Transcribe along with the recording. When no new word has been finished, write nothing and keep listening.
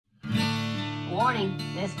Warning,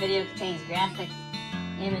 this video contains graphic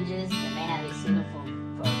images that may not be suitable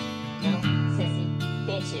for little sissy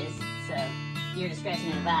bitches, so your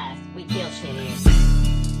discretion is advised. We kill shit here.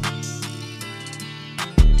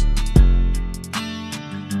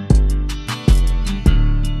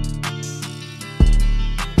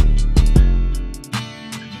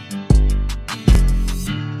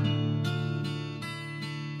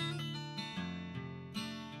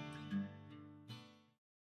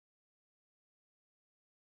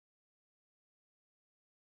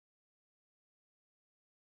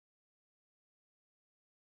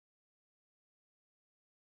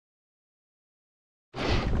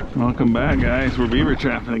 Welcome back, guys. We're beaver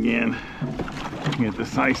trapping again. Get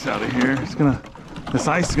this ice out of here. This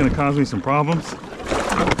ice is gonna cause me some problems.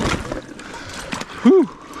 Whew.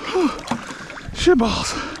 Shit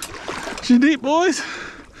balls. She's deep, boys.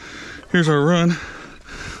 Here's our run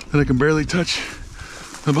that I can barely touch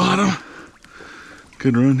the bottom.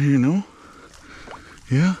 Good run here, no?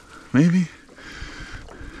 Yeah, maybe.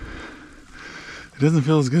 It doesn't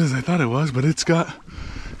feel as good as I thought it was, but it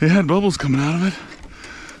had bubbles coming out of it.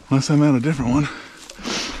 Unless I'm at a different one.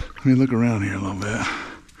 Let me look around here a little bit.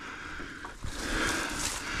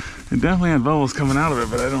 It definitely had bubbles coming out of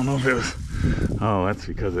it, but I don't know if it was... Oh, that's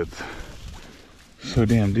because it's so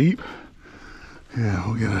damn deep. Yeah,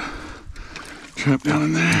 we'll get a trap down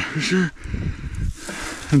in there for sure.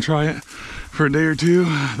 And try it for a day or two.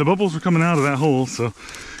 The bubbles were coming out of that hole, so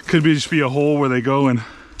could be just be a hole where they go and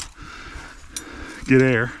get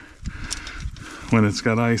air when it's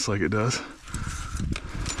got ice like it does.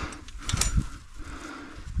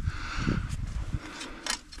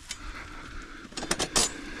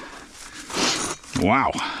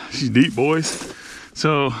 Wow, she's deep, boys.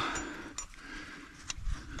 So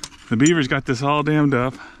the beaver's got this all dammed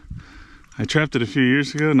up. I trapped it a few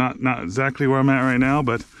years ago, not exactly where I'm at right now,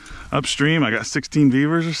 but upstream I got 16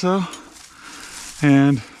 beavers or so,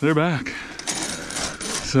 and they're back.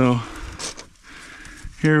 So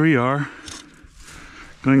here we are,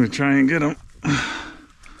 going to try and get them.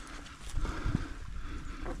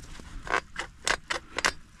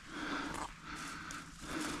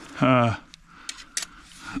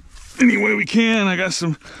 Any way we can. I got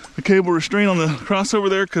the cable restraint on the crossover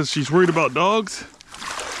there because she's worried about dogs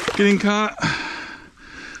getting caught.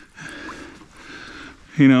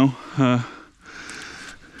 You know,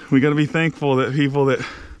 we got to be thankful that people that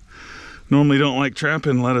normally don't like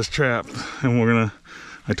trapping let us trap. And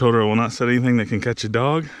I told her I will not set anything that can catch a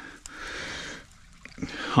dog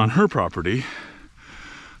on her property.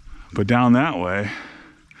 But down that way,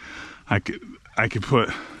 I could put...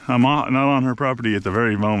 I'm not on her property at the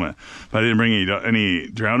very moment, but I didn't bring any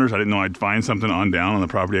drowners. I didn't know I'd find something down on the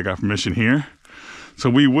property. I got permission here. So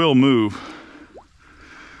we will move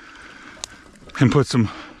and put some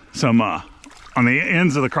on the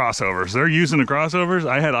ends of the crossovers. They're using the crossovers.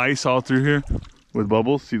 I had ice all through here with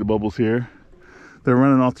bubbles. See the bubbles here? They're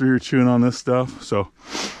running all through here chewing on this stuff. So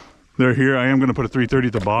they're here. I am going to put a 330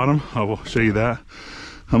 at the bottom. I will show you that.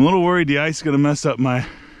 I'm a little worried the ice is going to mess up my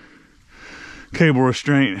cable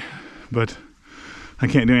restraint, but I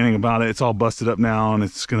can't do anything about it. It's all busted up now, and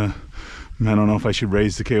it's gonna... I don't know if I should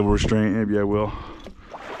raise the cable restraint. Maybe I will.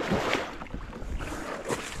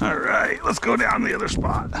 All right, let's go down the other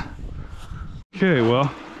spot. Okay,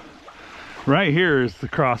 well, right here is the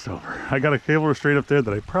crossover. I got a cable restraint up there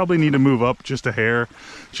that I probably need to move up just a hair,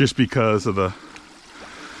 just because of the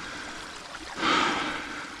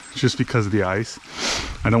ice.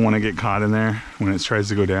 I don't want to get caught in there when it tries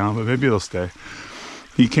to go down, but maybe it'll stay.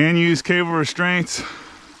 You can use cable restraints.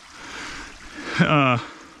 I'm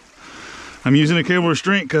using a cable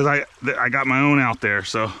restraint because I got my own out there,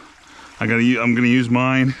 so I'm gonna use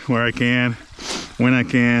mine where I can, when I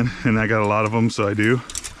can, and I got a lot of them, so I do.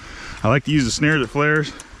 I like to use the snare that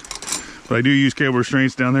flares, but I do use cable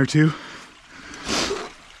restraints down there too.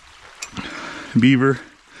 Beaver,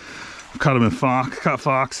 I've caught them in caught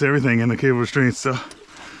fox, everything in the cable restraints, so.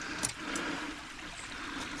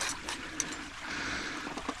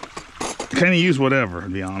 Kind of use whatever, to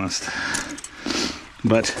be honest,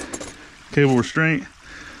 but cable restraint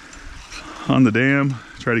on the dam,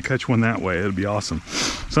 try to catch one that way. It'd be awesome.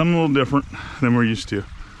 Something a little different than we're used to.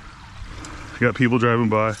 I got people driving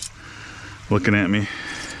by looking at me.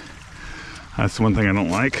 That's one thing I don't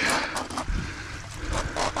like.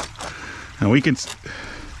 And we can,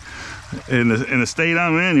 in the state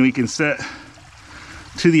I'm in, we can set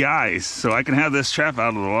to the ice, so I can have this trap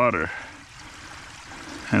out of the water.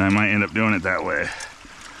 And I might end up doing it that way.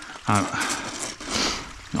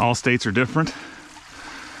 All states are different.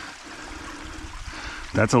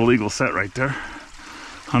 That's a legal set right there.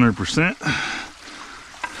 100%.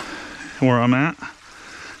 where I'm at,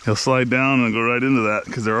 he'll slide down and go right into that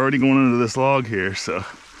because they're already going into this log here. So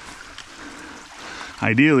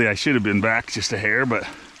ideally I should have been back just a hair, but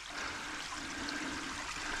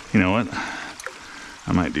you know what?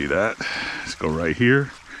 I might do that. Just go right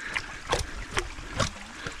here.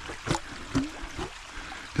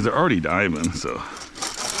 Because they're already diving, so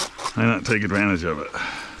why not take advantage of it?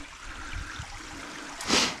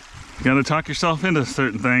 You gotta talk yourself into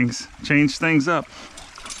certain things, change things up.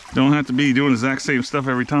 Don't have to be doing the exact same stuff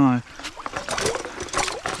every time.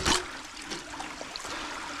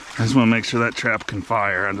 I just want to make sure that trap can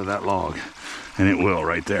fire under that log. And it will,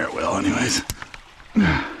 right there it will anyways.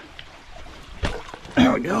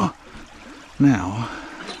 There we go. Now,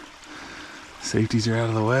 safeties are out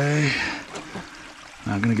of the way.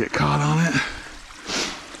 Not gonna get caught on it.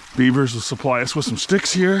 Beavers will supply us with some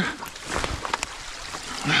sticks here.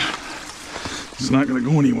 It's not gonna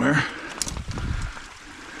go anywhere.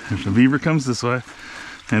 If the beaver comes this way,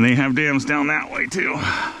 and they have dams down that way too.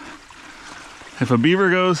 If a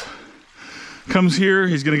beaver comes here,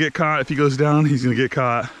 he's gonna get caught. If he goes down, he's gonna get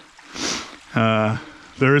caught.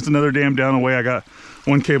 There is another dam down the way. I got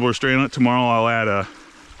one cable restraint on it. Tomorrow I'll add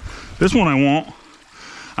this one I won't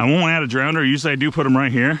add a drowner. Usually I do put them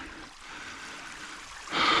right here.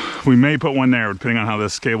 We may put one there depending on how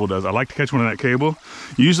this cable does. I like to catch one of that cable.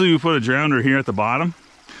 Usually we put a drowner here at the bottom,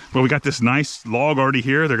 but we got this nice log already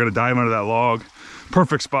here. They're gonna dive under that log.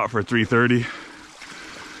 Perfect spot for a 330.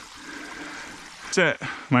 That's it.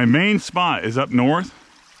 My main spot is up north.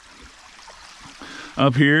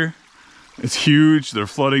 Up here, it's huge. They're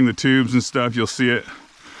flooding the tubes and stuff. You'll see it.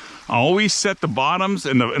 I always set the bottoms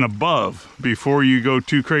and above before you go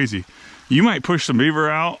too crazy. You might push some beaver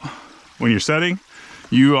out when you're setting.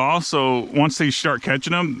 You also, once they start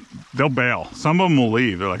catching them, they'll bail. Some of them will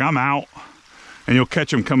leave. They're like, I'm out. And you'll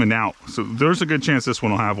catch them coming out. So there's a good chance this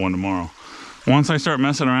one will have one tomorrow. Once I start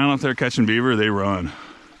messing around up there catching beaver, they run.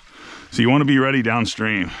 So you want to be ready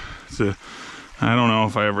downstream. So I don't know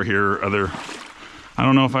if I ever hear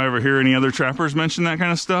any other trappers mention that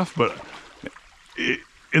kind of stuff, but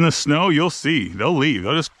in the snow, you'll see, they'll leave.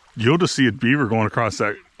 You'll just see a beaver going across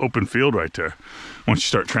that open field right there once you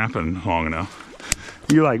start trapping long enough.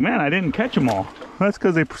 You're like, man, I didn't catch them all. That's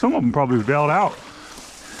because some of them probably bailed out.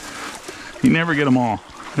 You never get them all.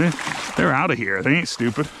 They're out of here. They ain't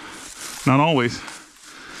stupid. Not always.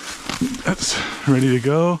 That's ready to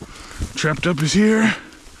go. Trapped up is here.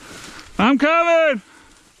 I'm coming.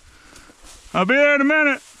 I'll be there in a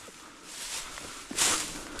minute.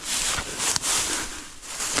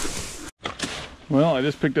 Well, I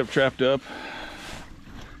just picked up Trapped Up.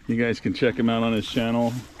 You guys can check him out on his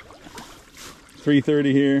channel.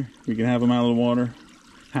 330 here. We can have him out of the water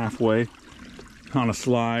halfway on a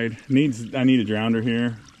slide. I need a drowner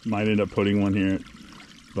here. Might end up putting one here,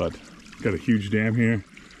 but got a huge dam here.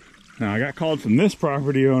 Now I got called from this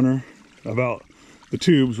property owner about the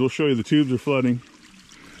tubes. We'll show you the tubes are flooding.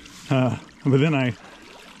 But then I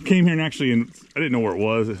came here and I didn't know where it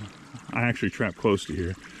was. I actually trapped close to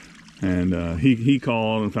here. And he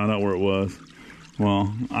called and found out where it was.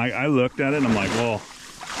 Well, I looked at it and I'm like, well,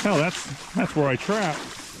 hell, that's where I trap.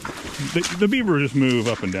 The beaver just move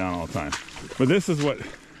up and down all the time. But this is what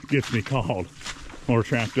gets me called, or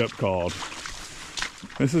Trapped Up called.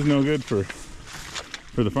 This is no good for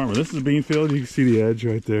the farmer. This is a bean field. You can see the edge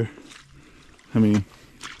right there. I mean,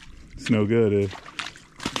 it's no good. If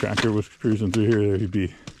the tractor was cruising through here, he'd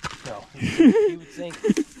be, he would sink.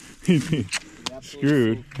 He'd be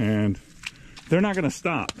screwed. And they're not going to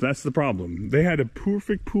stop. That's the problem. They had a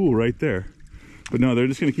perfect pool right there. But no, they're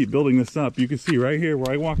just going to keep building this up. You can see right here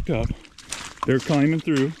where I walked up, they're climbing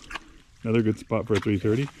through. Another good spot for a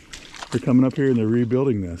 330. They're coming up here and they're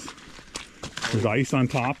rebuilding this. There's ice on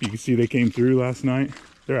top. You can see they came through last night.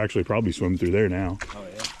 They're actually probably swimming through there now. Oh,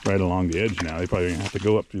 yeah. Right along the edge now. They probably gonna have to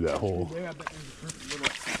go up through that hole.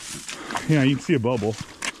 Yeah, you can see a bubble.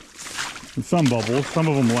 And some bubbles. Some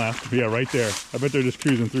of them left. Yeah, right there. I bet they're just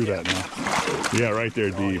cruising through that now. Yeah, right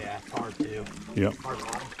there, deep. Yeah, it's hard too. Yep.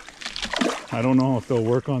 I don't know if they'll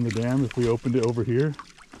work on the dam if we opened it over here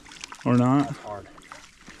or not. That's hard.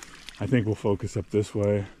 I think we'll focus up this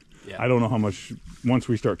way. Yeah. I don't know how much, once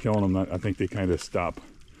we start killing them, I think they kind of stop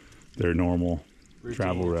their normal Routine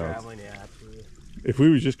travel routes. Yeah, absolutely. If we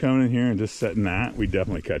was just coming in here and just setting that, we'd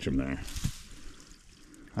definitely catch them there.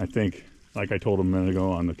 I think, like I told them a minute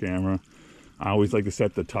ago on the camera, I always like to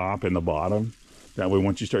set the top and the bottom. That way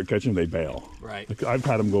once you start catching them, they bail. Right. Like I've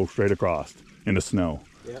had them go straight across in the snow.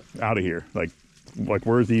 Yep. Out of here. Like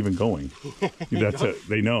where's he even going? That's it.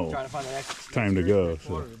 They know. Trying to find the next it's time to go.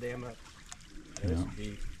 So. Yeah.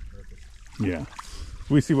 Yeah.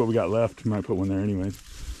 We see what we got left. We might put one there anyways.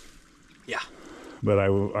 but I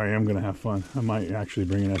am gonna have fun. I might actually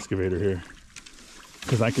bring an excavator here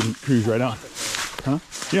because I can cruise right out. Huh?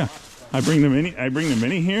 Yeah. I bring the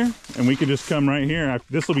mini here, and we could just come right here.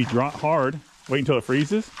 This will be hard. Wait until it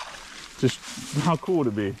freezes. Just how cool would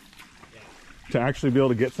it be to actually be able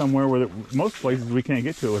to get somewhere where most places we can't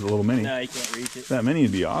get to it with a little mini. No, you can't reach it. That mini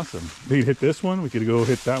would be awesome. We could hit this one. We could go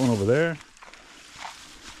hit that one over there.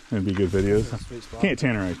 It'd be good videos. Can't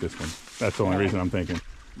tannerite this one. That's the only reason I'm thinking.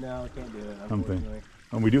 No, I can't do it. I'm thinking.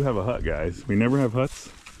 And we do have a hut, guys. We never have huts.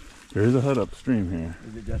 There is a hut upstream here.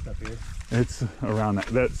 Is it just up here? It's around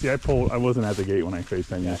that. See, I wasn't at the gate when I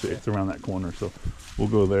FaceTimed you. It's around that corner, so we'll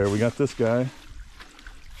go there. We got this guy.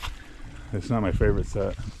 It's not my favorite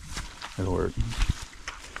set. It'll work.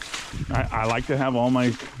 I like to have all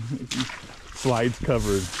my slides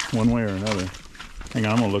covered one way or another. Hang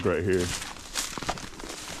on, I'm gonna look right here.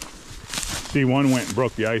 See, one went and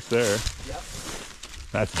broke the ice there. Yep.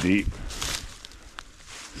 That's deep.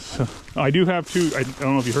 So, I do have two, I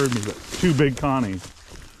don't know if you heard me, but two big Connies.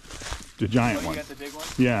 The giant one. You got the big one?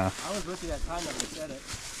 Yeah. I was with you that time that we said it.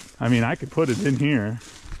 I mean, I could put it in here.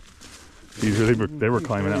 They were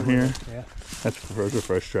climbing out here. Yeah. That's a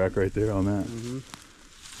fresh track right there on that.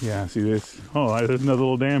 Yeah, see this? Oh, there's another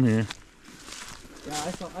little dam here. Yeah,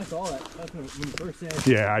 I saw that. That's when you first said.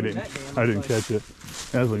 Yeah, I didn't catch it.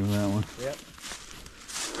 I was looking at that one. Yep.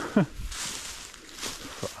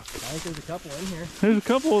 I think there's a couple in here. There's a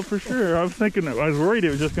couple for sure. I was worried it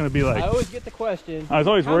was just going to be like. I always get the question. I was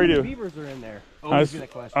always worried. How many beavers are in there? I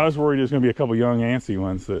was worried it was going to be a couple young antsy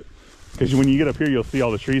ones because when you get up here, you'll see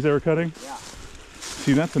all the trees they were cutting. Yeah.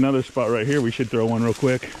 See, that's another spot right here. We should throw one real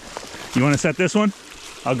quick. You want to set this one?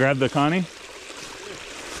 I'll grab the Connie.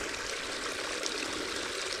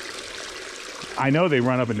 I know they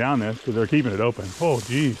run up and down this because they're keeping it open. Oh,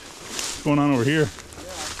 geez. What's going on over here?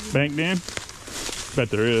 Yeah, bank dam? Bet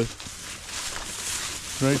there is.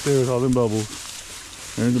 Right there with all them bubbles.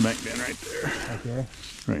 There's the bank dam right there. Okay.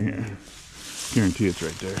 Right here. Guarantee it's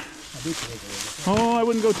right there. Oh, I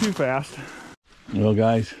wouldn't go too fast. Well,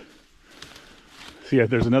 guys. See,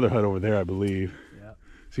 there's another hut over there, I believe. Yeah.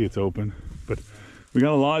 See, it's open. But we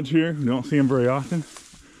got a lodge here. We don't see them very often.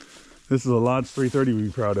 This is a Lodge 330 we'd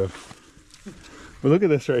be proud of. But look at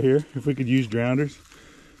this right here. If we could use drowners,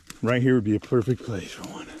 right here would be a perfect place for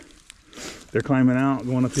one. They're climbing out,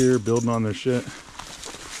 going up here, building on their shit.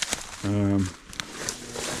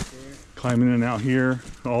 Climbing in and out here,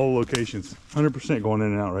 all locations. 100% going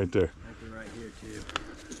in and out right there. Right here too.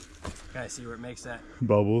 Guys, see where it makes that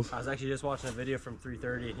bubbles. I was actually just watching a video from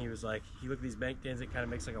 330 and he was like, you look at these bank dams, it kind of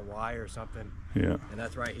makes like a Y or something. Yeah. And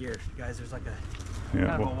that's right here. Guys, there's like a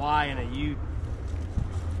kind of a Y and a U.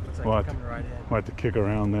 Looks like coming right in. We'll have to kick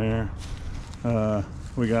around there.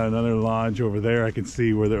 We got another lodge over there. I can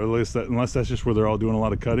see where they're, unless that's just where they're all doing a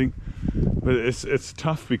lot of cutting. But it's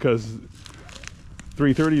tough because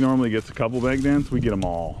 330 normally gets a couple bank dens. We get them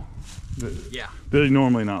all. Yeah. They're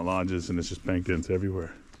normally not lodges, and it's just bank dens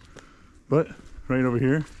everywhere. But right over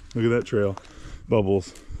here, look at that trail.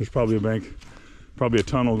 Bubbles. There's probably a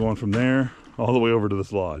tunnel going from there all the way over to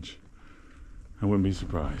this lodge. I wouldn't be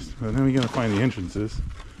surprised. But then we gotta find the entrances.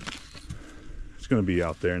 It's gonna be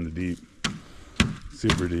out there in the deep.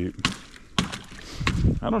 Super deep.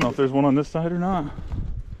 I don't know if there's one on this side or not.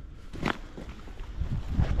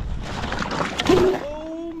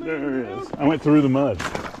 Oh, there it is. I went through the mud.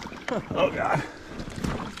 Oh God.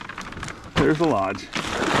 There's the lodge.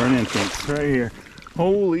 Or an entrance right here.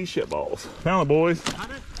 Holy shit balls. Found it, boys.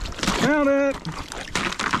 Found it.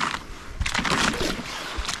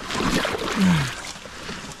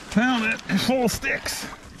 Found it. Full of sticks.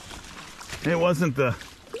 It wasn't the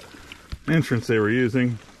entrance they were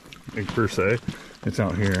using, per se. It's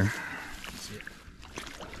out here.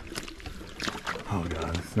 Oh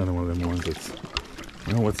God, it's another one of them ones that's.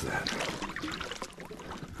 Oh, what's that?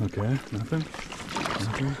 Okay, nothing.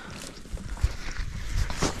 Nothing.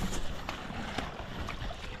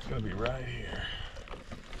 It's gonna be right here.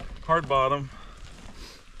 Hard bottom.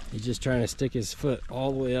 He's just trying to stick his foot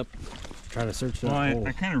all the way up, trying to search that hole.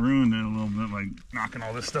 I kind of ruined it a little bit, like knocking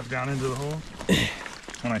all this stuff down into the hole.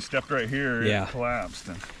 When I stepped right here, it collapsed.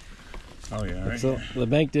 And, oh yeah, right so here. The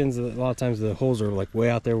bank dens, a lot of times the holes are like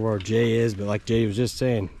way out there where Jay is, but like Jay was just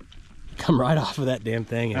saying, come right off of that damn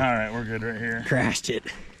thing. And all right, we're good right here. Crashed it.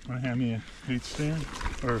 Want to hand me a H-stand?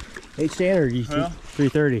 Or H-stand or you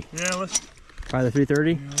 330? Yeah, let's try the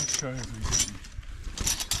 330. Yeah, let's try the 330.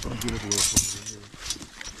 I'll get it a little closer.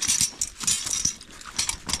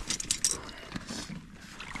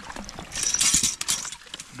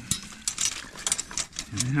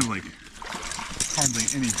 They have like hardly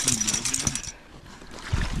any food though.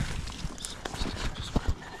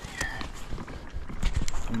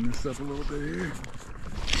 Clean this up a little bit here.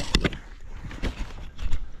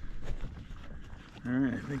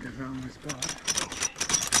 Alright, I think I found my spot.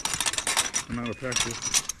 I'm out of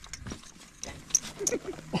practice.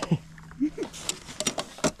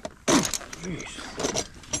 Jeez.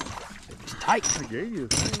 It's tight. I gave you a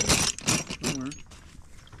thing. Somewhere.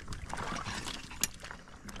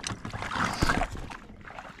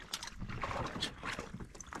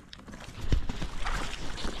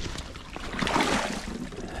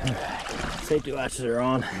 Safety latches are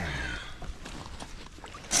on.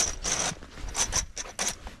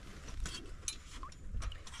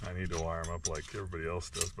 I need to wire them up like everybody else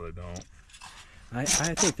does, but I don't. I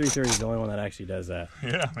think 330 is the only one that actually does that.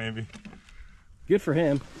 Yeah, maybe. Good for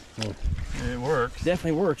him. It works.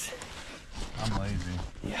 Definitely works. I'm lazy.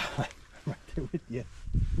 Yeah, I'm right there with you.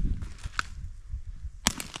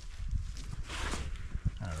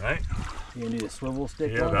 All right. You gonna do the swivel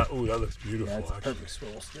stick? Yeah, one? that looks beautiful. Yeah, that's a actually. perfect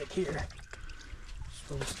swivel stick here.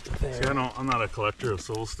 Swivel stick there. See, I'm not a collector of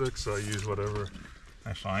soul sticks, so I use whatever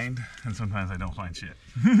I find, and sometimes I don't find shit.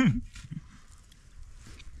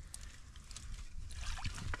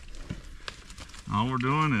 All we're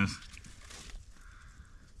doing is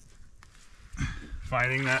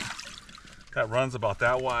finding that runs about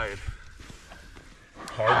that wide.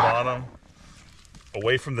 Hard bottom,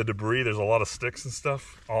 away from the debris. There's a lot of sticks and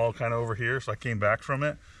stuff all kind of over here, so I came back from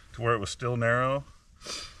it to where it was still narrow.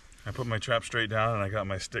 I put my trap straight down and I got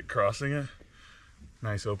my stick crossing it.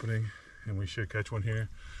 Nice opening, and we should catch one here.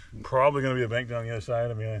 Probably gonna be a bank down the other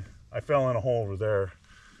side. I mean, I fell in a hole over there,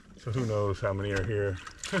 so who knows how many are here.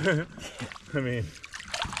 I mean,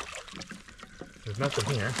 there's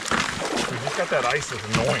nothing here. We just got that ice that's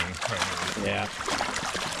annoying right now. Yeah.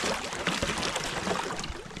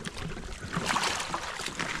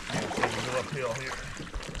 Go uphill here.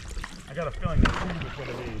 I got a feeling that tube is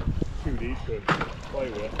gonna be too deep to play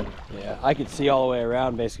with. Yeah, I could see all the way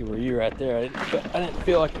around basically where you were at there. I didn't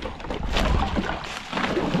feel like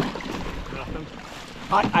Nothing?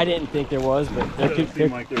 I didn't think there was, but there Doesn't could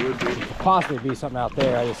seem like there would be. possibly be something out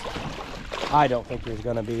there. I don't think there's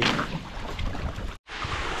gonna be.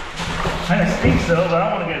 Kind of stinks though, but I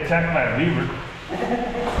don't want to get attacked by a beaver.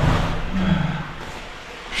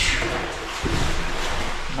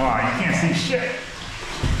 Oh, you can't see shit.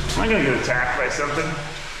 I'm gonna get attacked by something.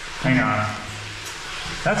 Hang on.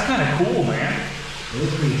 That's kind of cool, man.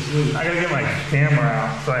 I gotta get my camera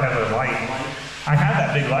out so I have a light. I have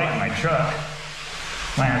that big light in my truck.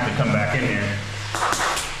 Might have to come back in here.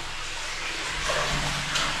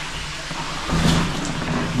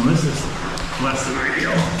 Well, this is less than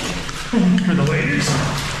ideal for the waders.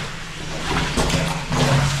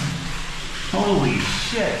 Holy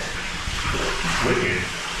shit. Wicked.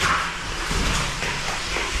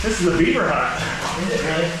 This is a beaver hut. Is it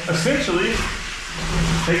really? Essentially,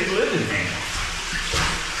 they could live in here.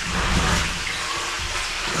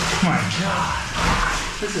 My God,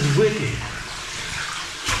 this is wicked.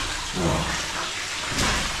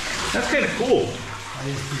 That's kind of cool. That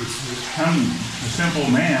is pretty sweet. I'm a simple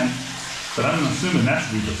man, but I'm assuming that's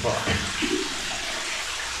beaver fuck.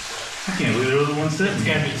 I can't believe there was one sitting. It's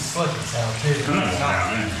gonna be slick as hell too. I'm not going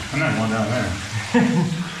down there. I'm not going down there.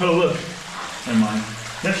 Oh look, never mind.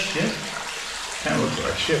 That's shit. Kind of looks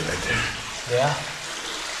like shit right there. Yeah.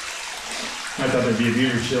 I thought there'd be a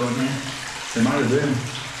beaver chilling here. There might have been.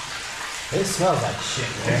 It smells like shit,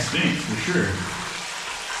 It man. stinks for sure.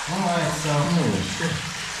 Alright, so Holy shit.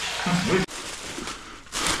 That's wicked.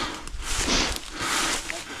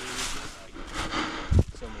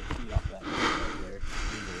 so many feet off that right there.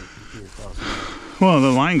 Well,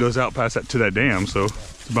 the line goes out past that to that dam, so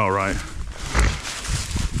it's about right.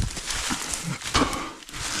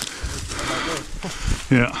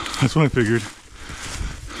 Yeah, that's what I figured.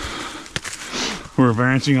 We're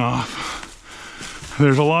branching off.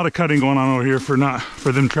 There's a lot of cutting going on over here for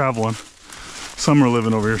them traveling. Some are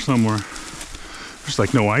living over here somewhere. There's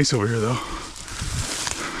like no ice over here though.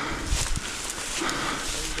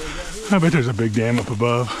 I bet there's a big dam up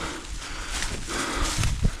above.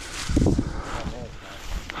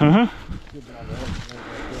 Huh?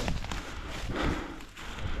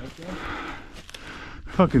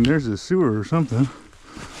 Fucking, there's a sewer or something.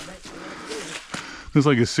 Looks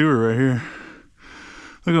like a sewer right here.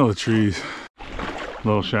 Look at all the trees. A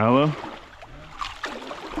little shallow.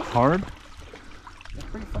 Hard. That's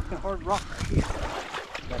pretty fucking hard rock right here.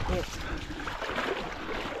 That hit.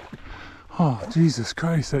 Oh, Jesus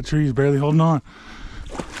Christ, that tree's barely holding on.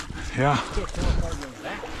 Yeah,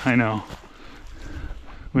 I know.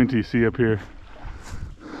 Wait till you see up here.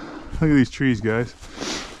 Look at these trees, guys.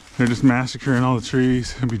 They're just massacring all the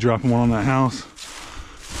trees and be dropping one on that house.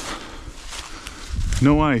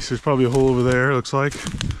 No ice. There's probably a hole over there, looks like.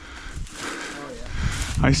 Oh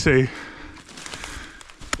yeah. I say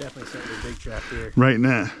Definitely setting a big trap here. right in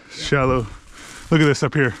that shallow. Look at this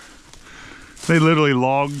up here. They literally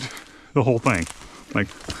logged the whole thing. Like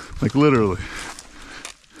literally.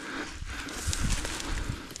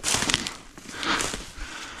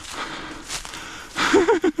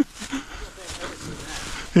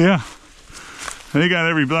 Yeah. They got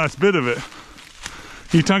every last bit of it.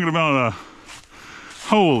 You talking about a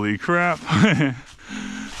holy crap.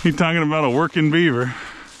 You talking about a working beaver.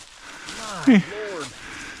 My Lord.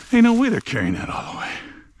 Ain't no way they're carrying that all the way.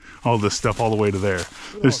 All this stuff all the way to there.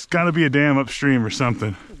 There's got to be a dam upstream or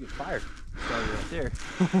something. Get fired. Right there.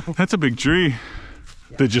 That's a big tree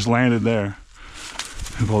that just landed there.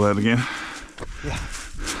 Pull that again. Yeah.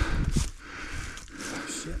 Oh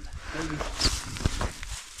shit. Maybe.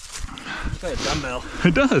 It's like a dumbbell.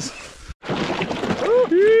 It does.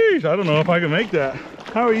 Yeesh, I don't know if I can make that.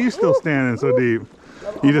 How are you still standing so deep?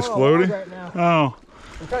 You just floating? Right now. Oh.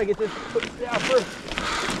 I'm trying to get this put down first.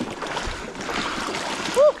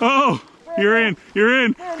 Oh, you're in. You're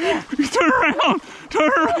in. Turn around. Turn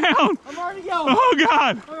around. I'm already going. Oh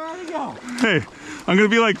God. I'm already going. Hey, I'm gonna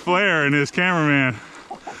be like Flair and his cameraman.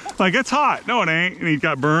 Like, it's hot. No, it ain't. And he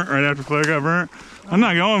got burnt right after Flair got burnt. I'm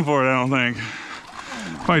not going for it, I don't think.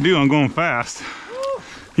 If I do, I'm going fast.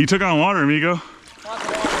 You took on water, amigo.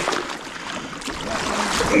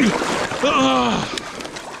 Oh.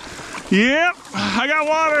 Yep, I got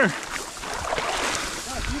water.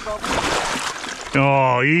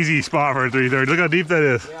 Oh, easy spot for a 330. Look how deep that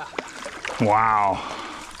is. Yeah. Wow.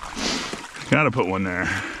 Gotta put one there.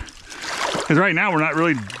 Because right now we're not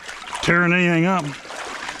really tearing anything up.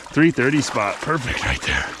 330 spot, perfect right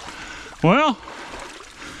there. Well,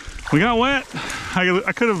 we got wet.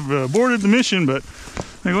 I could have aborted the mission, but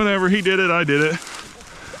hey, whatever, he did it, I did it.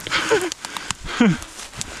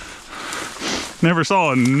 Never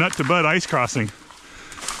saw a nut to bud ice crossing.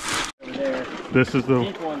 Over there. This is the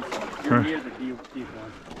Deep ones. You're near the deep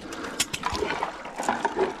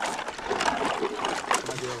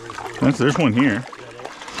one. there's one here.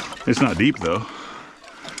 It's not deep though.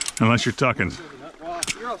 Unless you're talking Well,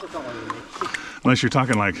 you're also taller than me. unless you're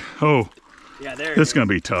talking like, oh, Yeah, there. this is gonna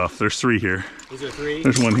be tough. There's 3 here. Is there 3?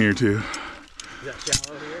 There's one here too. Is that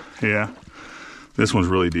shallow here? Yeah. This one's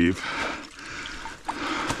really deep.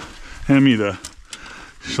 Hand me the,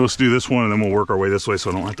 supposed to do this one and then we'll work our way this way so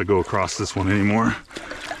I don't have to go across this one anymore.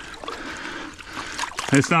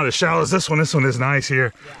 It's not as shallow as this one. This one is nice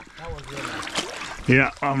here. Yeah, that one's real nice.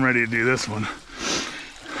 Yeah, I'm ready to do this one.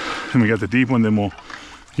 And we got the deep one, then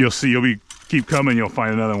you'll see, keep coming, you'll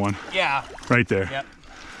find another one. Yeah. Right there. Yep.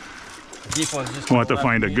 The deep one's just We'll have to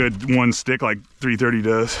find a good one stick like 330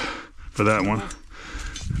 does for that one.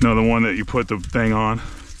 No, the one that you put the thing on.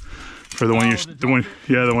 For the one the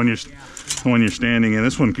one you're standing in.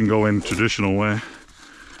 This one can go in traditional way.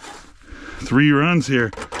 3 runs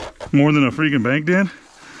here. More than a freaking bank did?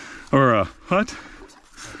 Or a hut?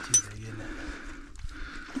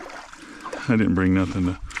 I didn't bring nothing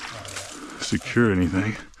to secure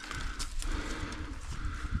anything.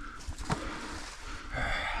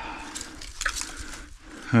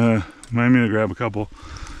 Remind me to grab a couple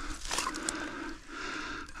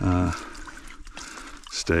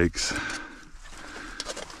steaks.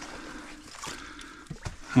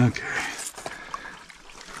 Okay.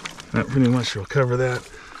 That pretty much will cover that.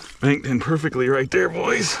 Banked in perfectly right there,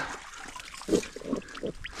 boys.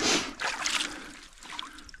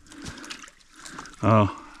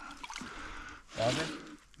 Oh.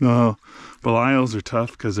 No, Belials are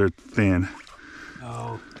tough because they're thin.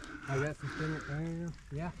 Oh. I got some thing.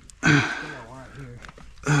 Yeah. Here.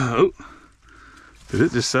 Oh. Did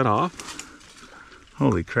it just set off?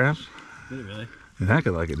 Holy crap. Did it really? It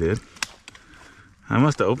acted like it did. I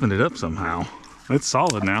must have opened it up somehow. It's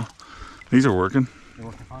solid now. These are working. They're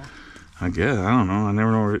working fine? I guess. I don't know. I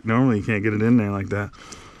never know. Normally you can't get it in there like that.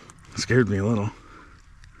 It scared me a little.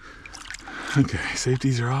 Okay,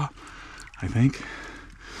 safeties are off, I think.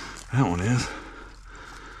 That one is.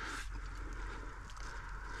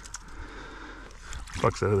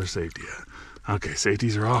 Fuck's that other safety at? Okay,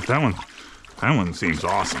 safeties are off. That one seems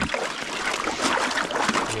awesome. You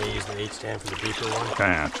gonna use the H-stand for the deeper one?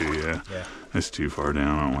 I have to, yeah. Yeah. It's too far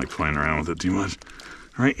down. I don't like playing around with it too much.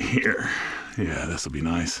 Right here. Yeah, this will be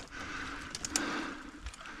nice.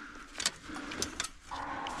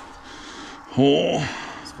 Oh.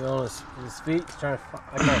 He's feeling his feet. He's trying to,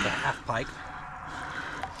 I call it the half pike.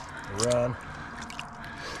 Run.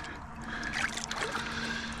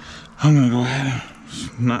 I'm gonna go ahead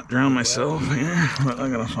and not drown myself here, but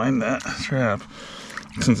I'm gonna find that trap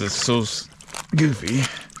since it's so goofy.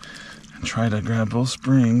 Try to grab both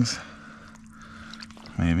springs.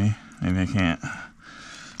 Maybe I can't.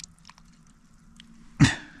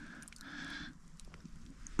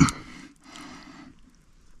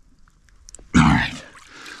 Alright.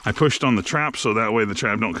 I pushed on the trap so that way the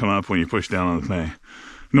trap don't come up when you push down on the thing.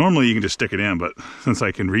 Normally you can just stick it in, but since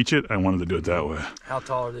I can reach it, I wanted to do it that way. How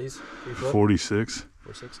tall are these? 3 foot? 46.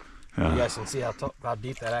 46. Yeah. You guys can see how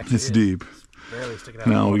deep that actually is. It's deep. It's barely sticking out.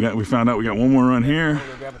 Now we found out we got one more run here.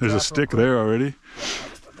 There's a stick there already.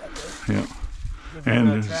 Yeah. And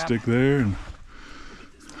there's a stick there. And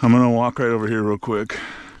I'm gonna walk right over here real quick.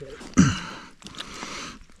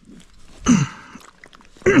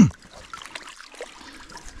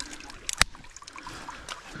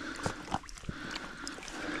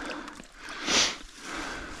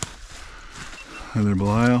 Another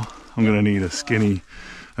Belial. I'm gonna need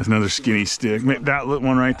another skinny stick. That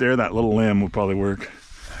one right there, that little limb would probably work.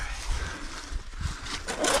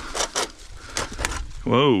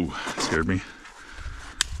 Whoa, scared me.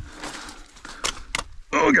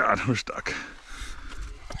 Oh God, we're stuck.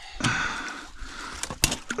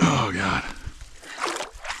 Oh God.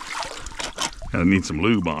 Gotta need some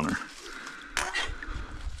lube on her.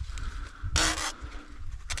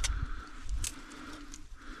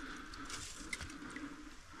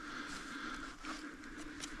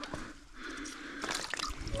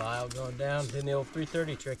 Lyle going down, doing the old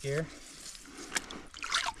 330 trick here.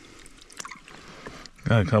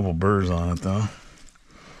 Got a couple burrs on it though.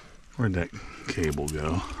 Where'd that cable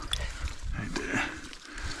go? Right there.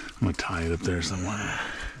 I'm gonna tie it up there somewhere.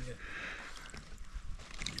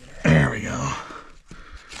 There we go.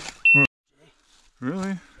 Really?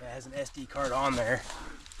 Yeah, it has an SD card on there.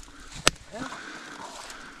 Yeah.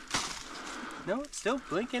 No, it's still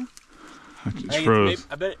blinking. It's froze.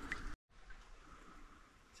 I bet it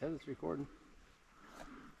says it's recording.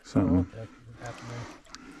 Something.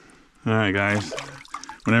 Alright guys.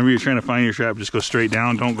 Whenever you're trying to find your trap, just go straight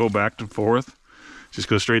down. Don't go back and forth. Just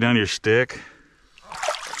go straight down to your stick.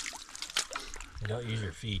 And don't use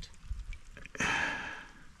your feet.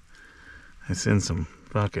 It's in some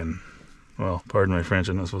fucking, well, pardon my French,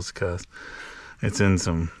 I'm not supposed to cuss. It's in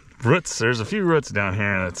some roots. There's a few roots down here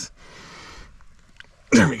and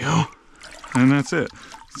there we go. And that's it.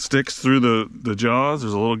 Sticks through the jaws.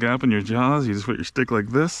 There's a little gap in your jaws. You just put your stick like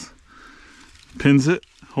this, pins it,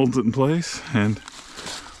 holds it in place, and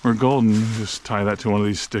we're golden. Just tie that to one of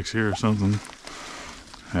these sticks here or something.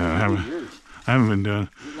 I haven't been doing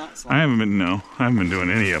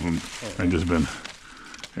any of them. I've just been,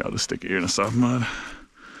 here, I'll just stick it here in the soft mud.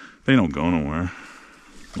 They don't go nowhere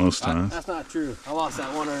most times. That's not true. I lost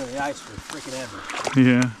that one under the ice for freaking ever.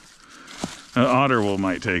 Yeah. An otter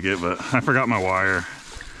might take it, but I forgot my wire.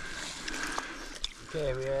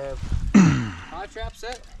 Okay, we have 5 trap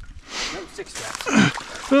set. No, 6 traps.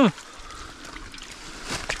 Oh.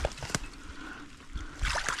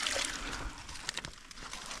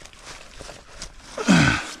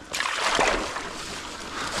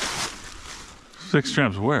 Six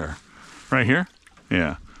traps where? Right here?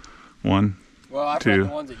 Yeah. 1, well, I've 2, got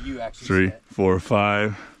the ones that you actually 3, set. 4,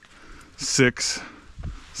 5, 6,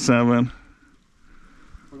 7.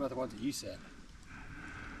 What about the ones that you set?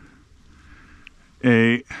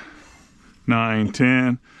 8, 9,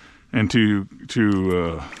 10, and two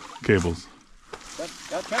cables. Got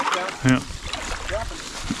track down. Yeah. Dropping.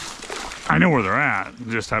 I know where they're at.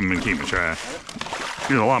 Just haven't been keeping track.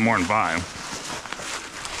 There's a lot more than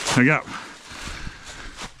 5. I got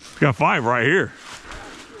 5 right here.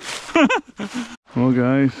 Well,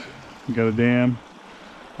 guys, we got a dam.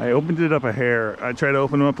 I opened it up a hair. I tried to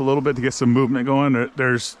open them up a little bit to get some movement going.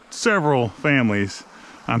 There's several families,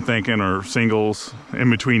 I'm thinking, or singles in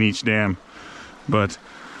between each dam, but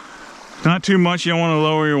not too much. You don't want to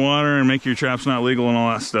lower your water and make your traps not legal and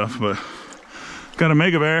all that stuff. But got a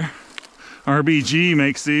Mega Bear. RBG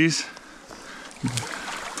makes these.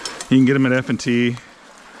 You can get them at F&T.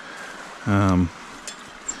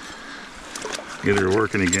 Get her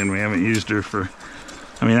working again. We haven't used her for,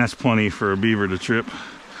 I mean, that's plenty for a beaver to trip.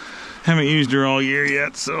 Haven't used her all year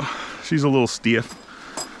yet, so she's a little stiff.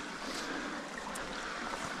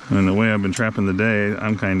 And the way I've been trapping the day,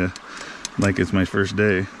 I'm kind of like it's my first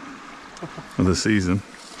day of the season.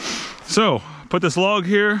 So, put this log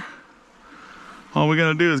here. All we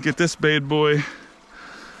gotta do is get this bad boy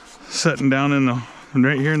setting down in the,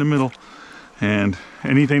 right here in the middle. And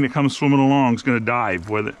anything that comes swimming along is gonna dive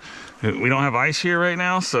with it. We don't have ice here right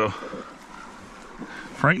now, so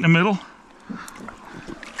right in the middle.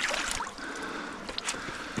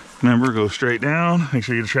 Remember, go straight down. Make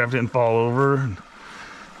sure your trap didn't fall over and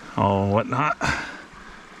all whatnot.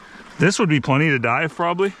 This would be plenty to dive,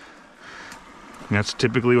 probably. That's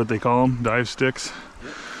typically what they call them, dive sticks.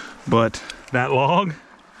 But that log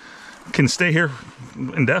can stay here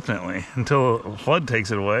indefinitely until a flood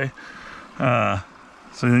takes it away.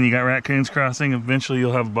 So then you got raccoons crossing. Eventually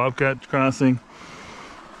you'll have a bobcat crossing.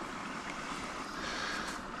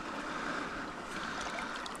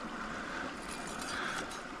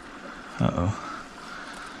 Uh-oh.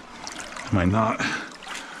 My knot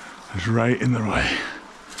is right in the way.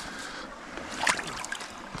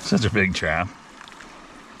 Such a big trap.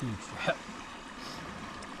 Huge trap.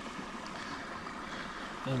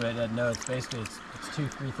 Anybody doesn't know, it's basically it's two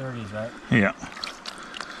 330s, right? Yeah.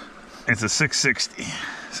 It's a 660.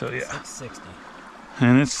 So yeah. 660.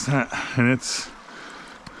 And it's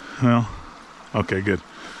well, okay, good.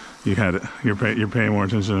 You had it. You're paying more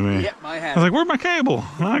attention to me. Yep, I had it. I was like, where'd my cable?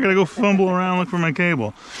 I gotta go fumble around, look for my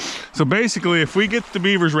cable. So basically, if we get the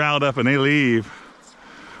beavers riled up and they leave,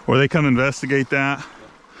 or they come investigate that,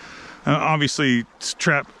 obviously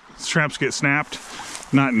traps get snapped.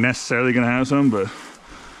 Not necessarily gonna have some, but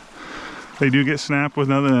they do get snapped with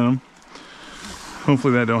nothing in them.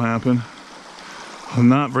 Hopefully that don't happen.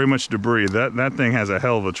 Not very much debris. That thing has a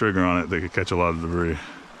hell of a trigger on it that could catch a lot of debris.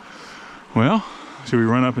 Well, should we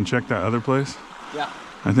run up and check that other place? Yeah.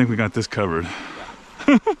 I think we got this covered.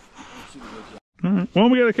 Yeah. All right. Well,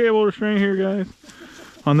 we got a cable restraint here, guys.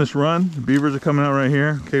 On this run, the beavers are coming out right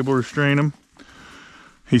here. Cable restrain them.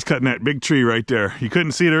 He's cutting that big tree right there. You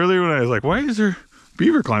couldn't see it earlier when I was like, why is there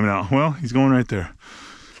beaver climbing out? Well, he's going right there.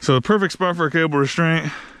 So the perfect spot for a cable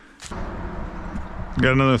restraint.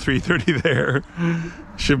 Got another 330 there.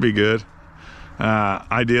 Should be good.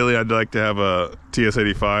 Ideally, I'd like to have a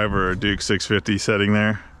TS-85 or a Duke 650 setting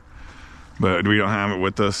there, but we don't have it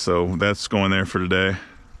with us, so that's going there for today.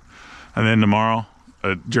 And then tomorrow,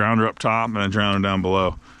 a drowner up top and a drowner down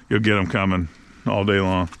below. You'll get them coming all day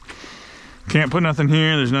long. Can't put nothing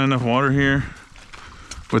here. There's not enough water here,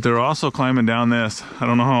 but they're also climbing down this. I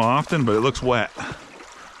don't know how often, but it looks wet.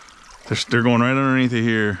 They're going right underneath it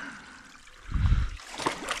here.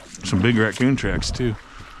 Some big raccoon tracks too.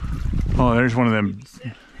 Oh, there's one of them.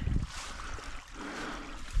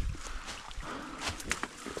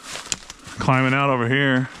 Climbing out over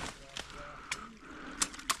here.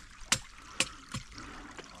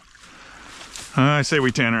 I say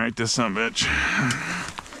we tannerite this sumbitch.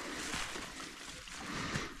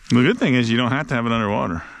 The good thing is you don't have to have it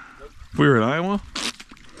underwater. If we were in Iowa,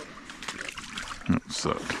 that would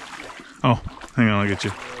suck. Oh, hang on, I'll get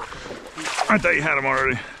you. I thought you had them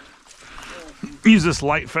already. Use this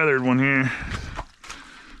light feathered one here.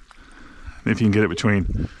 If you can get it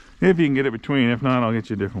between. If you can get it between. If not, I'll get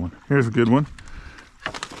you a different one. Here's a good one.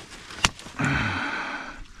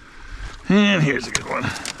 And here's a good one.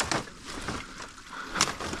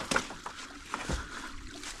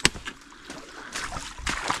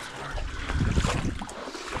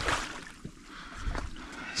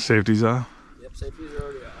 Safety's off? Yep, safety's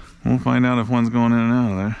already off. We'll find out if one's going in and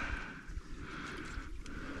out of there.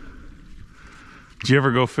 Did you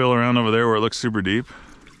ever go fill around over there where it looks super deep?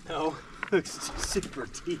 No, it looks super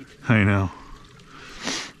deep. I know.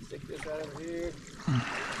 Stick this right over here.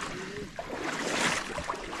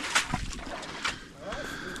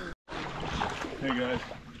 Hey guys,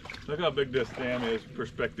 look how big this dam is,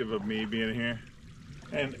 perspective of me being here.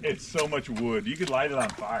 And it's so much wood. You could light it on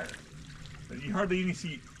fire. You hardly even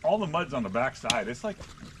see, all the mud's on the back side. It's like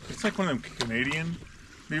one of them Canadian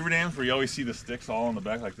beaver dams where you always see the sticks all on the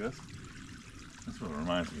back like this. That's what it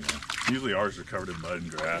reminds me of. Usually ours are covered in mud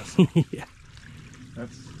and grass. Yeah.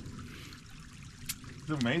 It's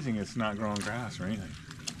amazing it's not growing grass or anything.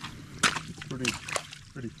 It's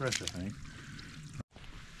pretty fresh, I think.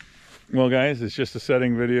 Well guys, it's just a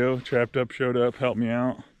setting video. Trapped Up showed up, helped me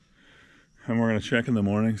out. And we're gonna check in the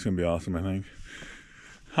morning. It's gonna be awesome, I think.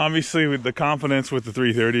 Obviously, with the confidence with the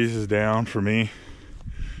 330s is down for me.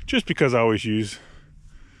 Just because I always use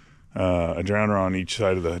a drowner on each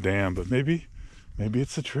side of the dam, but maybe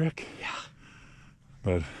it's a trick. Yeah.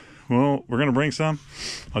 But, well, we're gonna bring some.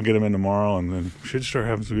 I'll get them in tomorrow and then we should start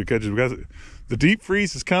having some good catches. Because the deep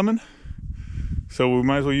freeze is coming. So we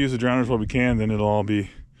might as well use the drowners while we can, then it'll all be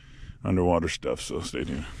underwater stuff, so stay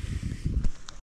tuned.